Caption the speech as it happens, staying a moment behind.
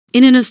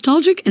In a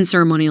nostalgic and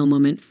ceremonial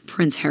moment,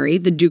 Prince Harry,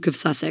 the Duke of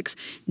Sussex,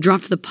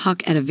 dropped the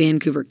puck at a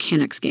Vancouver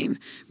Canucks game,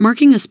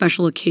 marking a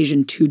special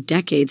occasion 2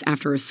 decades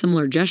after a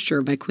similar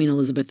gesture by Queen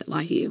Elizabeth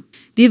II.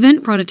 The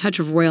event brought a touch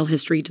of royal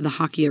history to the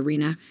hockey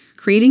arena,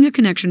 creating a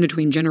connection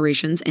between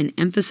generations and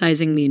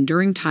emphasizing the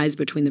enduring ties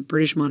between the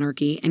British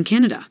monarchy and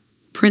Canada.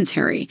 Prince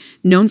Harry,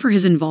 known for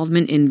his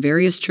involvement in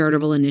various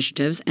charitable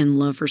initiatives and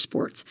love for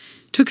sports,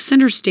 took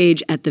center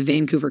stage at the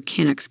Vancouver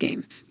Canucks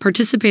game,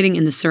 participating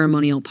in the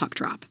ceremonial puck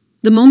drop.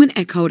 The moment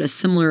echoed a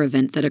similar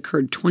event that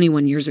occurred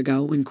 21 years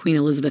ago when Queen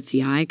Elizabeth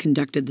II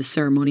conducted the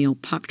ceremonial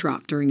puck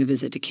drop during a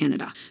visit to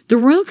Canada. The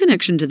royal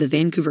connection to the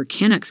Vancouver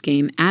Canucks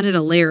game added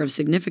a layer of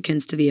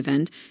significance to the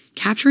event,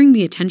 capturing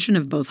the attention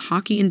of both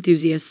hockey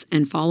enthusiasts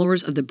and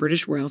followers of the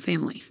British royal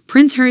family.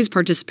 Prince Harry's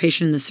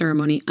participation in the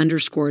ceremony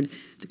underscored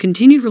the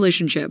continued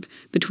relationship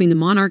between the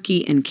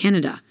monarchy and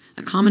Canada,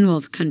 a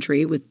Commonwealth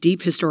country with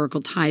deep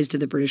historical ties to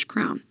the British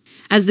crown.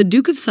 As the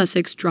Duke of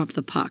Sussex dropped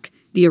the puck,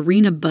 the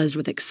arena buzzed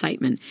with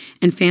excitement,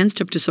 and fans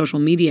took to social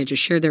media to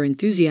share their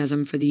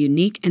enthusiasm for the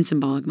unique and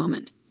symbolic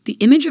moment. The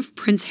image of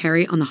Prince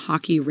Harry on the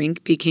hockey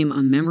rink became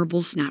a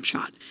memorable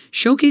snapshot,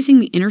 showcasing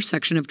the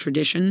intersection of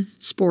tradition,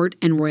 sport,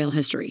 and royal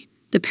history.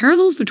 The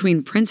parallels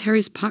between Prince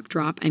Harry's puck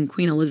drop and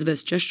Queen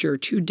Elizabeth's gesture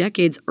 2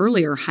 decades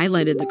earlier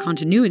highlighted the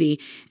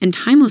continuity and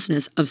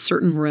timelessness of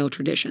certain royal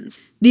traditions.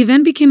 The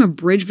event became a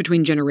bridge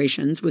between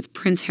generations, with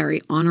Prince Harry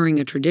honoring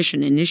a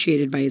tradition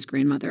initiated by his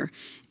grandmother,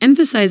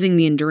 emphasizing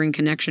the enduring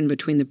connection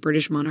between the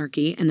British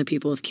monarchy and the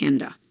people of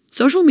Canada.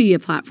 Social media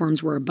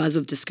platforms were abuzz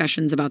with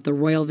discussions about the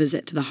royal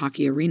visit to the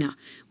hockey arena,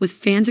 with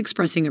fans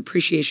expressing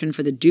appreciation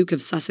for the Duke of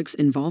Sussex's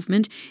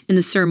involvement in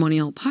the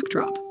ceremonial puck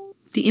drop.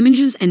 The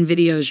images and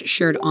videos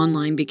shared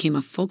online became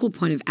a focal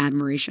point of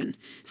admiration,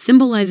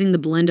 symbolizing the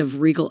blend of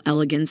regal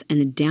elegance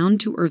and the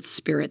down-to-earth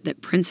spirit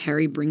that Prince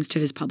Harry brings to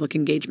his public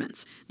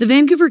engagements. The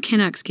Vancouver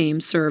Canucks game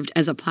served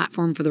as a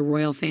platform for the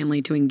royal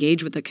family to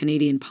engage with the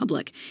Canadian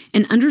public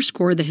and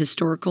underscore the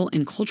historical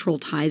and cultural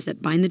ties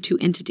that bind the two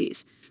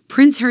entities.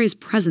 Prince Harry's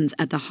presence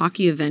at the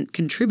hockey event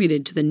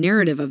contributed to the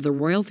narrative of the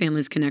royal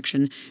family's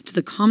connection to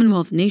the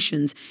Commonwealth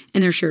nations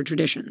and their shared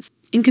traditions.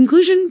 In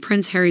conclusion,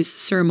 Prince Harry's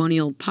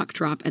ceremonial puck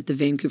drop at the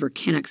Vancouver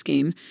Canucks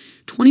game,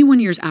 21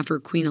 years after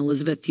Queen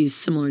Elizabeth used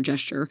similar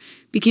gesture,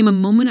 became a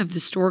moment of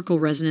historical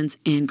resonance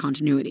and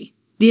continuity.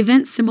 The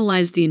event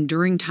symbolized the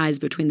enduring ties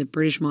between the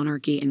British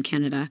monarchy and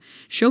Canada,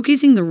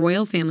 showcasing the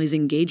royal family's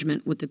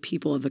engagement with the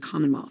people of the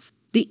Commonwealth.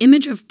 The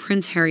image of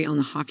Prince Harry on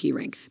the hockey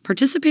rink,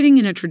 participating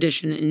in a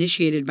tradition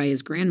initiated by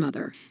his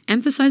grandmother,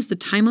 emphasized the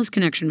timeless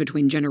connection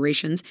between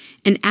generations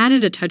and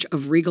added a touch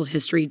of regal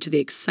history to the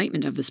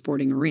excitement of the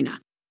sporting arena.